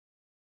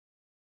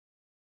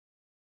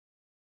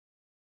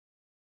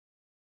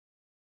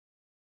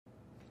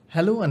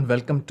Hello and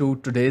welcome to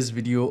today's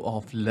video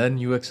of Learn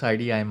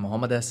UXID. I'm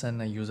Mohammed Hassan,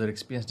 a user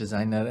experience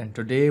designer, and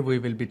today we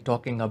will be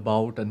talking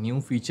about a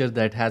new feature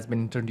that has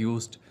been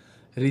introduced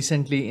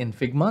recently in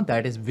Figma,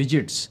 that is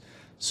widgets.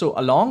 So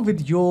along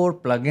with your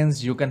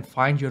plugins, you can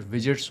find your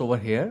widgets over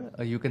here.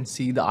 You can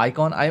see the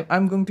icon.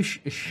 I'm going to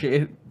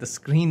share the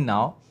screen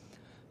now.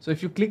 So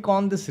if you click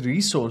on this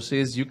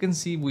resources, you can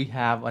see we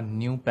have a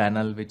new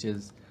panel which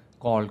is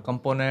called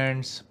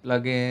components,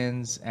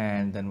 plugins,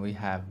 and then we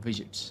have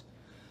widgets.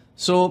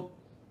 So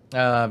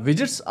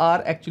widgets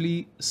are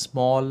actually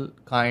small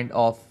kind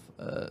of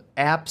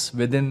apps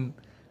within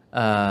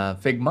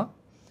Figma.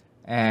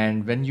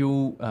 And when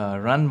you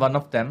run one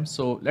of them,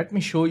 so let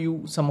me show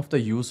you some of the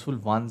useful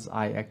ones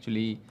I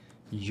actually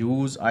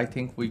use. I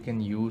think we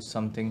can use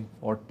something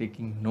for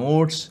taking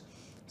notes.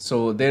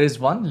 So there is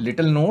one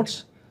little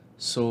notes.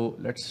 So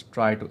let's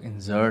try to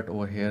insert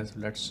over here. So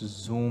let's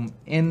zoom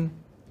in.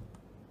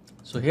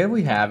 So here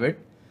we have it,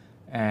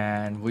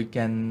 and we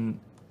can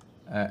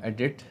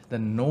edit the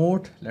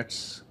note.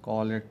 Let's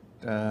call it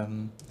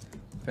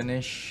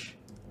finish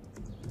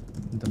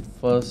the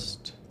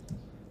first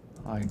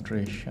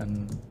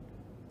iteration,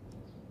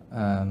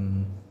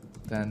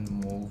 then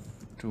move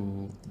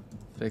to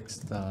fix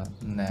the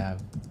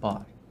nav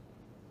bar.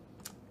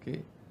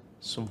 Okay,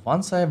 so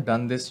once I have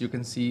done this, you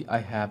can see I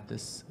have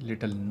this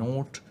little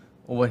note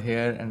over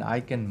here, and I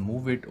can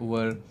move it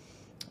over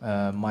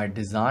my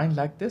design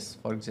like this,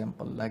 for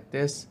example, like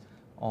this,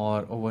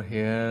 or over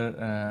here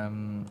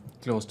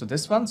close to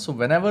this one. So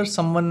whenever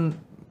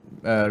someone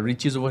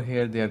reaches over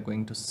here, they are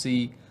going to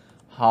see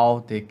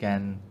how they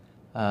can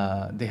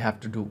they have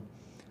to do.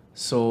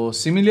 So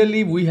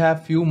similarly, we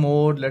have few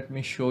more. Let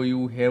me show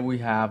you. Here we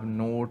have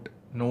notes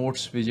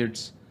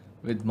widgets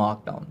with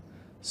Markdown.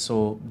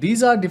 So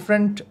these are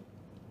different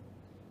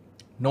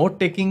note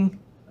taking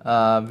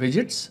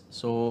widgets.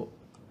 So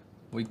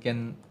we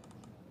can,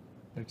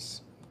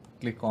 let's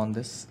click on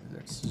this.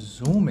 Let's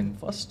zoom in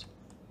first,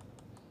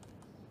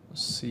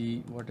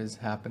 see what is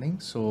happening.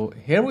 So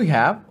here we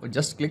have,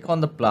 just click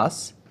on the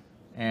plus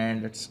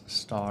and let's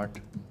start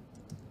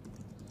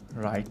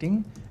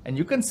writing. And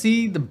you can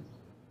see the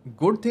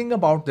good thing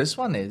about this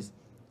one is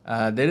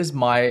there is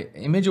my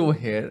image over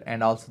here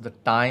and also the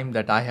time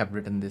that I have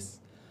written this.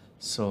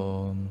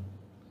 So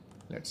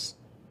let's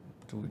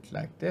do it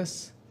like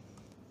this.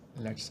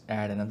 Let's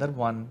add another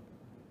one.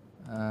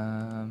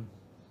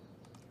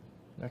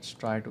 Let's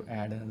try to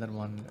add another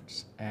one.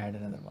 Let's add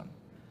another one.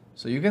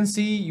 So you can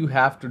see you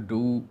have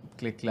to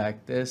click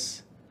like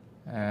this,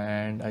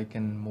 and I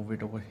can move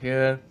it over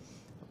here.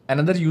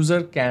 Another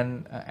user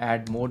can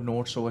add more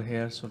notes over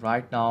here. So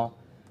right now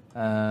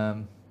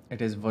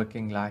it is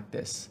working like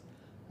this.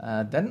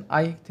 Then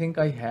I think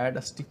I had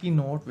a sticky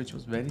note which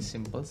was very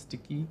simple,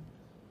 sticky.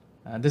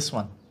 This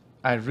one,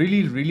 I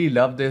really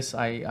love this.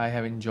 I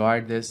have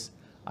enjoyed this.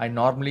 I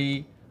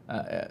normally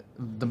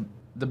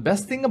the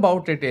best thing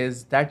about it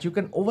is that you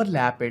can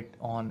overlap it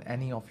on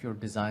any of your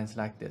designs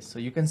like this. So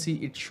you can see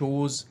it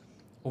shows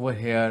over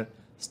here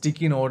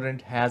sticky note, and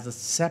it has a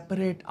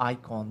separate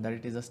icon that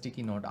it is a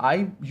sticky note.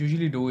 I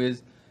usually do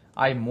is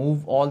I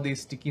move all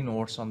these sticky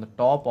notes on the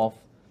top of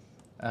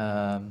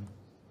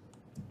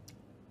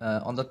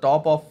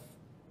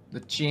the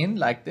chain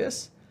like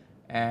this,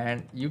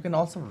 and you can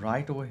also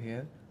write over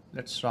here.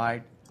 Let's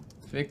write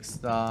fix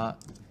the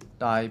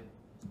type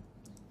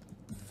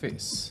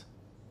face.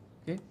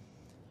 Okay,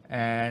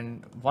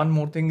 and one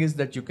more thing is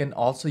that you can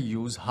also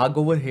use hug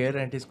over here,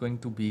 and it is going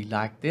to be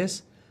like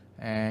this,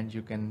 and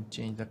you can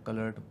change the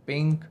color to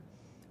pink.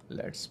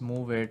 Let's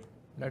move it.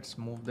 Let's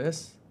move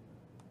this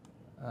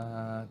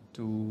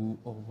to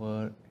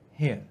over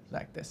here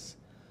like this.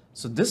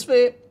 So this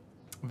way,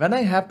 when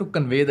I have to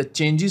convey the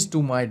changes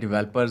to my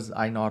developers,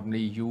 I normally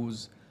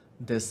use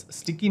this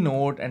sticky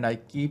note, and I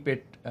keep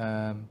it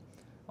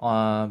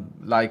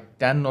like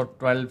 10 or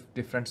 12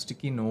 different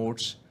sticky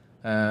notes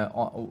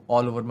all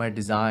over my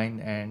design,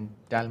 and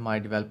tell my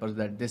developers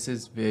that this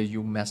is where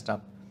you messed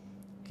up.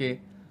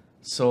 Okay,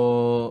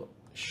 so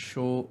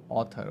show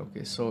author.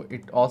 Okay, so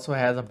it also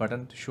has a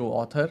button to show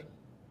author,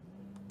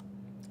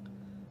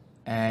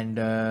 and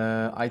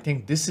I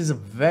think this is a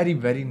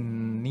very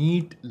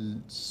neat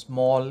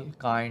small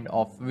kind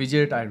of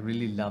widget. I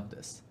really love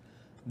this.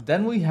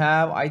 Then we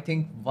have, I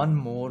think, one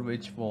more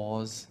which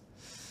was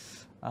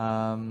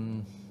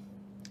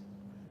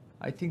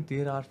I think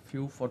there are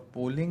few for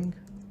polling.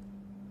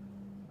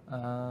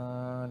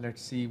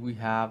 Let's see, we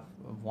have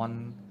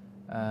one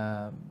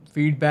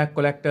feedback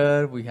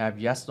collector. We have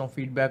yes no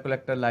feedback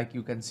collector, like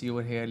you can see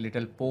over here,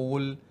 little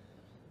poll.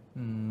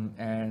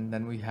 And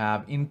then we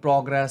have in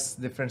progress,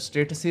 different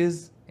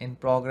statuses in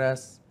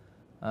progress,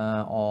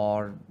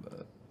 or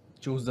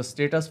choose the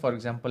status. For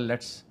example,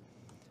 let's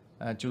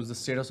choose the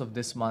status of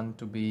this month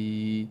to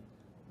be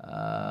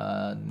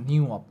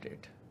new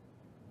update.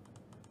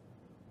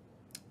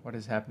 What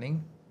is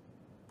happening?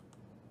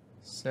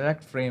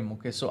 Select frame.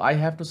 Okay, so I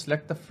have to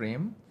select the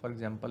frame. For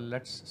example,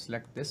 let's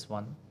select this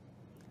one,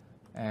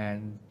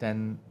 and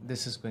then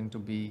this is going to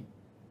be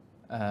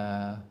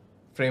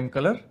frame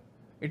color,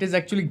 it is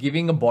actually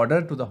giving a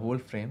border to the whole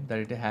frame that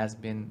it has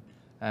been,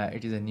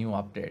 it is a new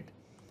update.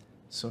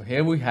 So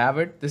here we have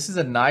it. This is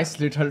a nice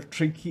little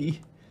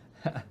tricky,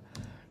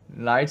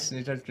 nice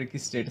little tricky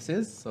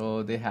statuses.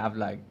 So they have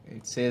like,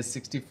 it says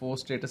 64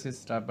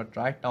 statuses, but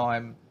right now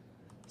I'm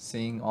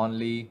seeing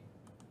only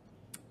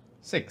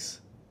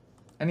 6.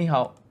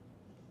 Anyhow,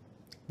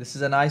 this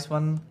is a nice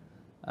one.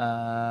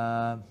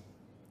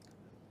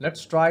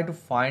 Let's try to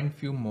find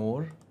few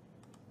more.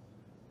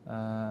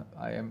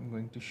 I am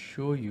going to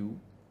show you.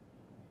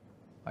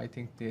 I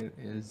think there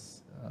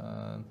is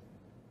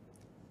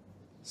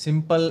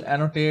simple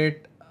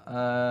annotate.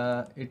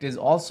 It is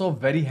also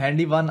very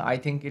handy one. I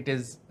think it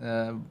is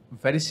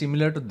very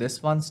similar to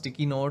this one,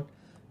 sticky note.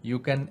 You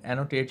can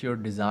annotate your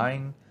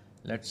design.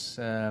 Let's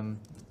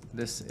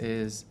this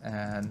is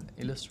an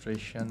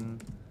illustration,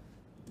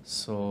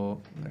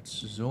 so let's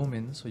zoom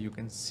in so you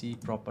can see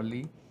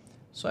properly.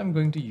 So I'm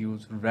going to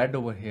use red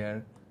over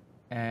here,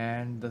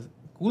 and the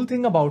cool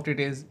thing about it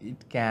is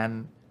it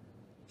can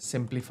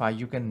simplify,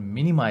 you can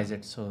minimize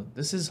it. So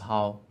this is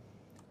how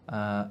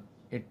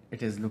it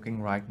is looking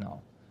right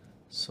now.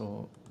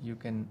 So you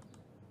can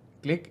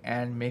click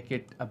and make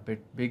it a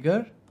bit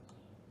bigger.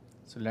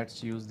 So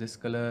let's use this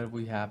color.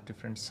 We have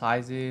different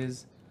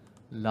sizes,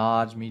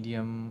 large,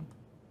 medium.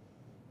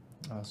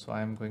 So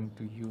I'm going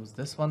to use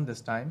this one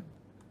this time.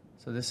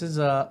 So this is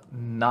a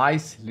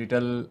nice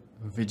little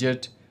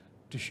widget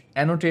to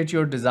annotate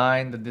your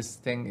design, that this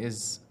thing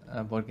is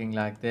working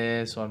like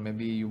this, or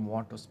maybe you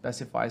want to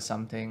specify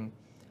something.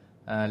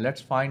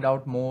 Let's find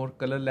out more.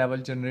 Color level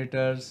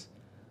generators.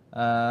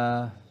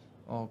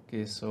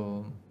 Okay,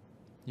 so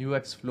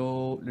UX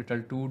flow,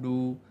 little to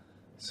do.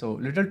 So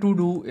little to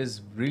do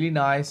is really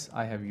nice.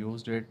 I have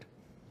used it.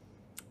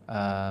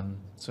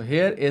 So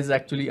here is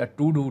actually a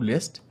to do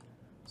list.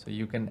 So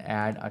you can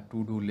add a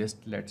to do list.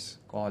 Let's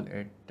call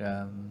it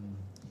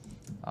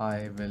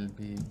I will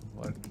be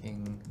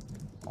working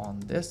on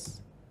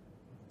this,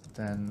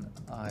 then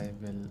I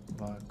will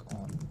work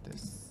on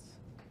this.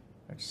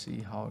 Let's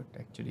see how it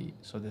actually,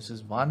 so this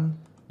is one.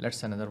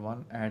 Let's another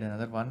one, add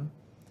another one.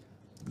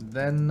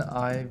 Then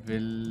I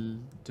will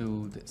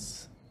do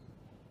this.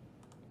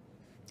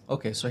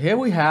 Okay, so here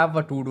we have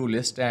a to-do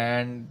list,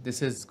 and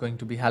this is going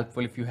to be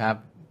helpful if you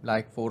have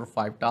like 4 or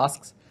 5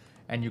 tasks,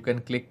 and you can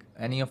click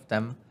any of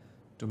them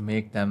to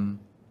make them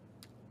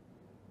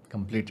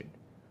completed.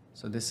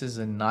 So this is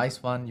a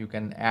nice one. You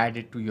can add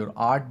it to your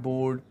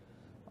artboard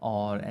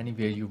or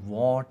anywhere you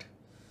want.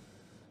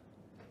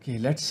 Okay,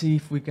 let's see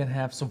if we can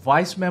have, so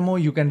voice memo,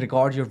 you can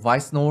record your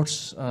voice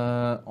notes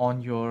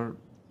on your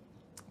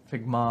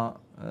Figma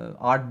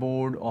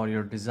artboard or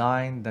your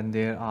design. Then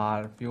there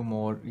are a few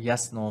more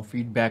yes no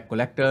feedback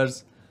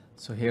collectors.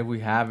 So here we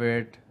have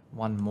it,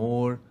 one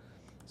more.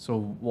 So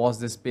was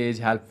this page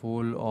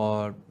helpful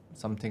or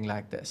something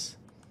like this?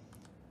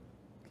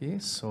 Okay,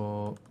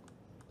 so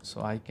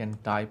I can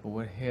type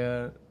over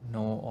here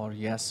no or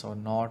yes or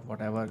not,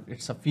 whatever.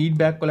 It's a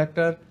feedback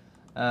collector.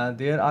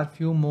 There are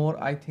few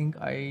more. I think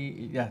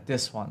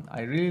this one,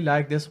 I really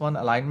like this one,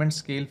 alignment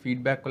scale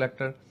feedback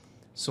collector.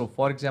 So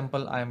for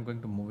example, I am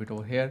going to move it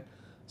over here.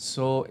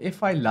 So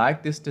if I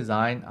like this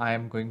design, I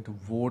am going to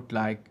vote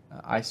like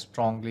I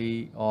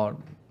strongly or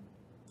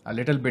a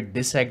little bit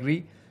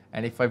disagree.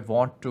 And if I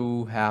want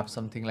to have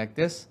something like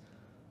this,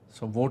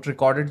 so vote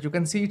recorded, you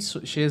can see it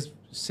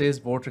says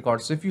vote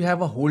recorded. So if you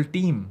have a whole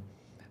team,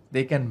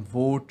 they can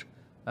vote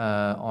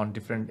on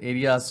different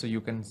areas. So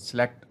you can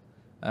select,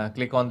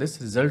 click on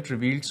this result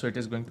revealed. So it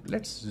is going to,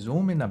 let's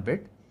zoom in a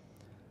bit.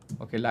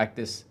 Okay, like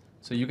this.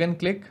 So you can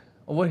click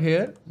over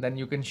here, then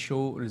you can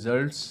show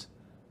results.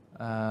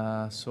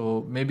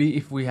 So maybe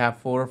if we have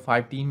 4 or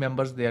 5 team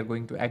members, they are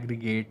going to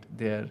aggregate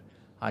their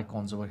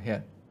icons over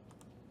here.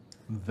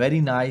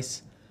 Very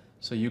nice.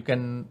 So you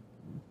can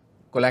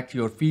collect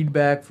your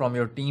feedback from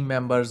your team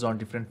members on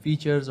different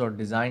features or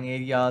design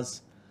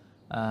areas.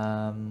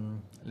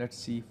 Let's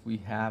see if we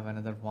have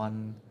another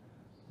one.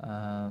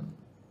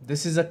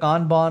 This is a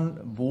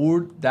Kanban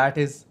board that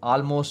is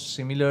almost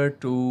similar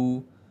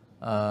to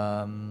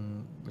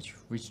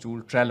which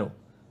tool? Trello.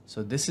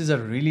 So this is a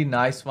really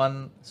nice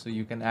one. So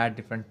you can add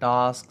different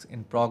tasks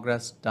in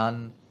progress,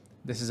 done.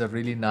 This is a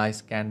really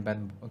nice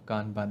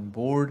Kanban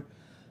board.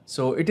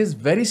 So it is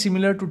very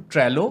similar to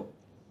Trello.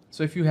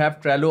 So if you have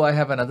Trello, I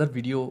have another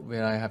video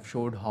where I have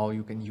showed how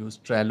you can use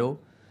Trello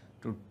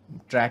to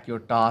track your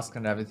task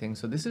and everything.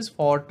 So this is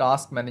for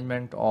task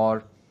management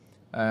or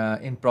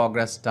in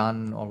progress,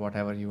 done, or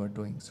whatever you are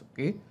doing. So,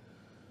 okay.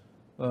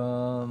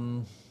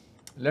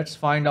 Let's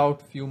find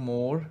out few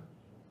more.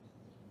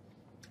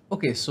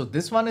 Okay, so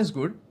this one is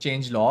good,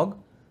 change log.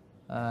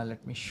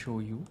 Let me show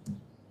you.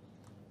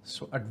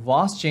 So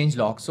advanced change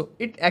log. So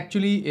it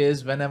actually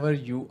is whenever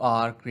you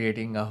are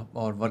creating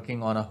or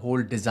working on a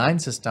whole design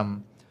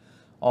system,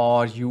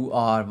 or you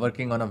are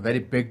working on a very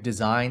big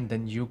design,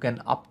 then you can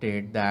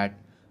update that.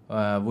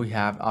 We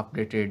have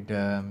updated,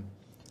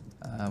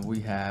 we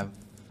have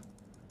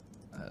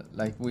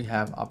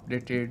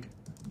updated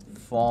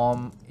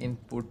form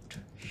input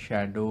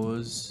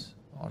shadows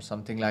or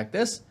something like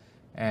this,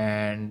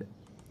 and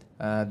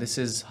This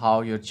is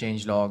how your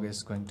change log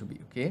is going to be.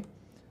 Okay,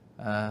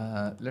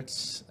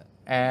 let's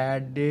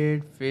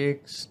added,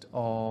 fixed,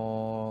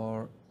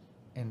 or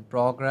in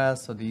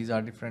progress. So these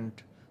are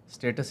different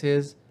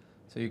statuses.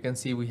 So you can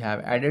see we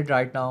have added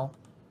right now.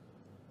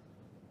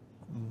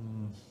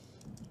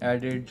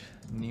 Added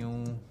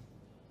new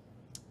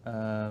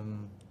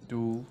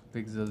 2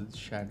 pixel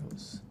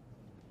shadows.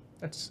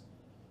 Let's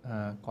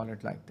call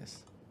it like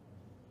this.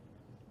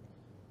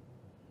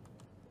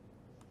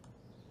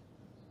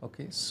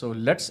 Okay, so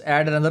let's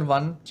add another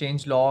one,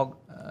 change log.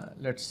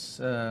 Let's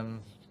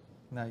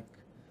like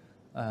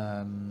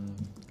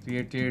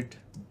created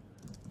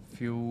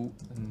few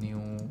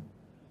new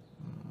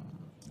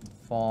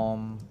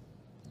form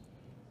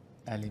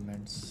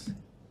elements.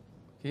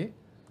 Okay,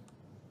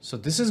 so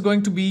this is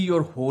going to be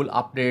your whole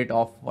update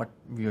of what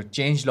your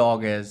change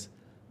log is,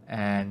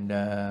 and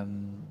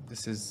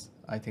this is,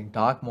 I think,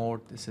 dark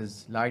mode. This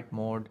is light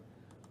mode.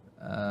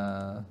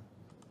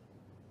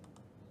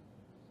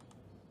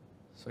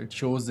 So it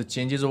shows the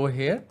changes over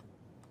here.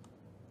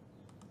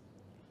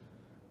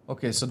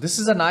 Okay, so this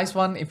is a nice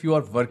one if you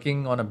are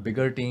working on a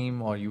bigger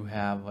team or you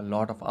have a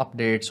lot of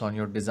updates on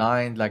your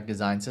design, like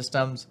design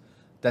systems,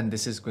 then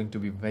this is going to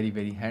be very,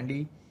 very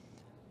handy.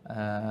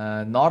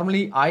 I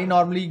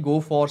normally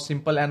go for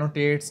simple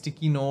annotate,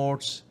 sticky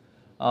notes,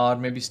 or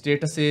maybe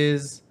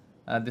statuses.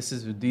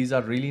 These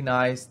are really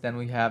nice. Then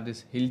we have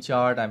this hill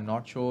chart. I'm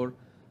not sure.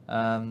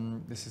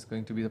 This is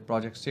going to be the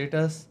project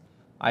status.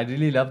 I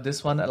really love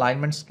this one,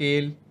 alignment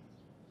scale.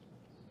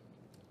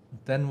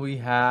 Then we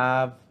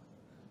have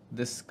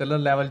this color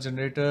level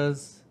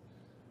generators,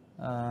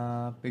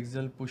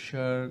 pixel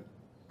pusher.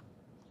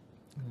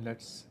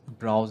 Let's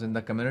browse in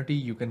the community.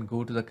 You can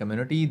go to the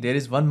community. There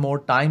is one more,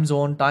 time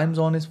zone. Time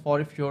zone is for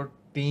if your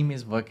team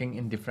is working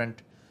in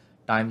different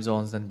time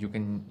zones, then you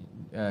can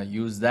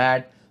use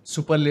that.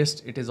 Super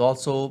list, it is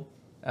also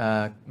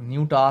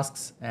new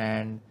tasks,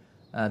 and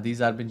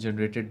these are been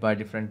generated by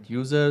different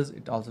users.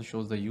 It also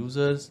shows the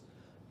users.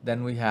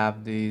 Then we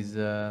have these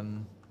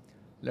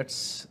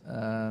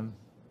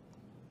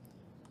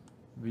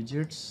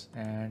widgets,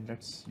 and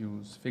let's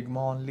use Figma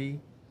only.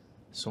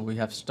 So we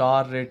have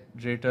star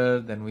rater,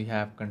 then we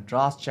have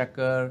contrast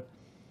checker,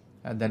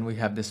 and then we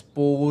have this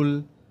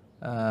poll.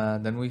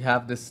 Then we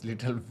have this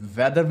little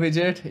weather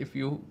widget. If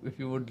you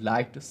would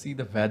like to see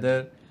the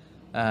weather,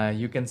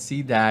 you can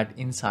see that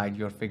inside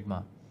your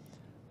Figma.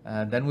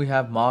 Then we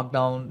have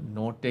Markdown,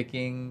 note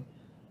taking,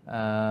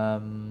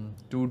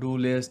 to-do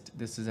list.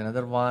 This is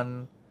another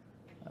one.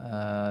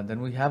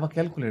 Then we have a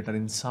calculator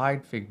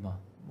inside Figma.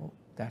 Oh,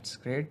 that's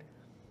great.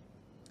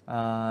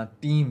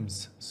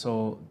 Teams.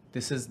 So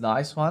this is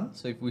nice one.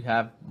 So if we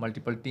have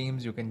multiple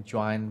teams, you can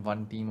join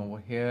one team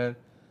over here.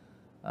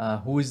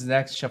 Who is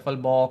next? Shuffle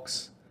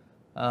box.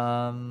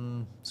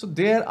 So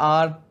there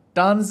are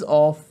tons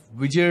of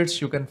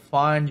widgets you can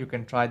find. You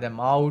can try them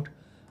out.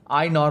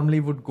 I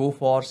normally would go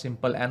for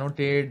simple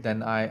annotate.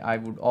 Then I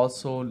would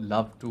also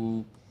love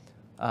to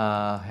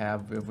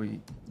have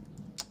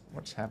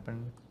what's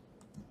happened.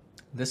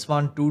 This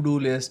one, to-do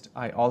list.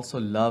 I also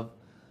love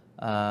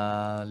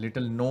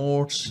little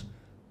notes.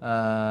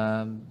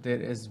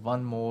 There is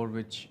one more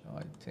which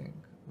I think,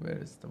 where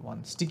is the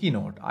one? Sticky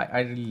note. I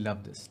really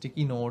love this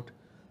sticky note.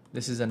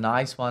 This is a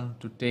nice one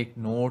to take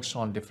notes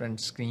on different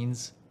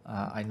screens.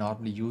 I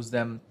normally use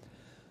them.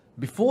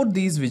 Before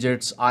these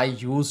widgets, I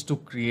used to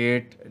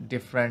create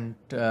different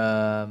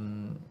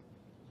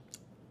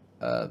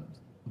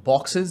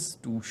boxes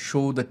to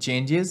show the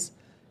changes,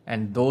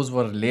 and those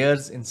were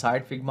layers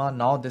inside Figma.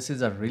 Now this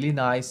is a really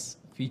nice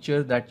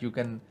feature that you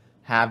can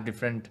have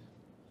different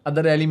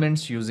other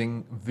elements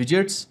using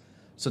widgets.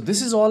 So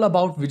this is all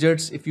about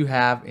widgets. If you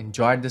have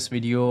enjoyed this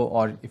video,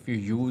 or if you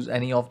use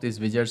any of these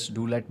widgets,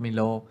 do let me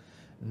know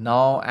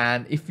now.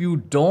 And if you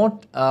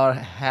don't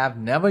have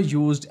never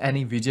used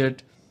any widget,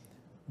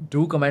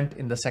 do comment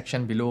in the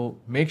section below.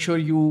 Make sure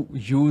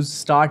you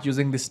start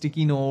using the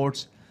sticky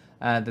notes.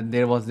 And then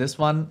there was this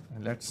one.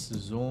 Let's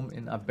zoom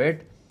in a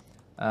bit.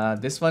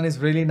 This one is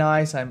really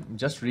nice. I'm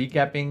just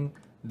recapping.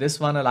 This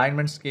one,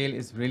 alignment scale,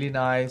 is really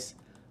nice.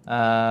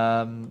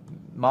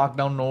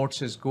 Markdown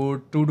notes is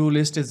good. To-do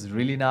list is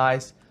really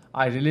nice.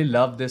 I really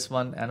love this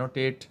one.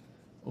 Annotate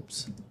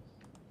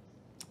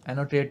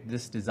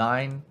this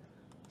design.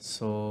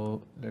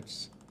 So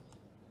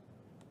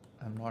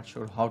I'm not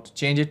sure how to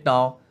change it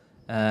now.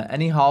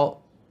 Anyhow,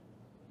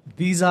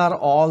 these are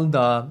all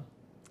the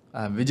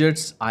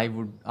widgets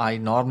I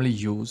normally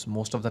use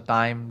most of the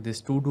time.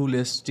 This to-do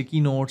list, sticky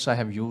notes, I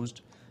have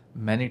used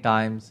many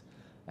times,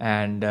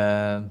 and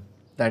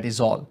that is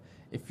all.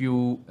 If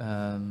you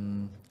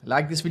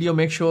like this video,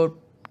 make sure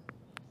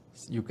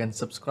you can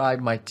subscribe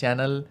my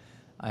channel.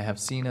 I have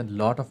seen a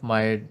lot of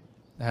my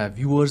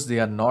viewers, they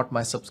are not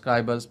my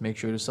subscribers. Make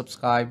sure you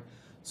subscribe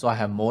so I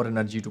have more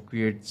energy to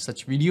create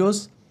such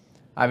videos.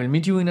 I will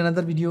meet you in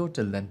another video.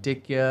 Till then,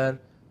 take care.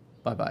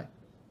 Bye bye.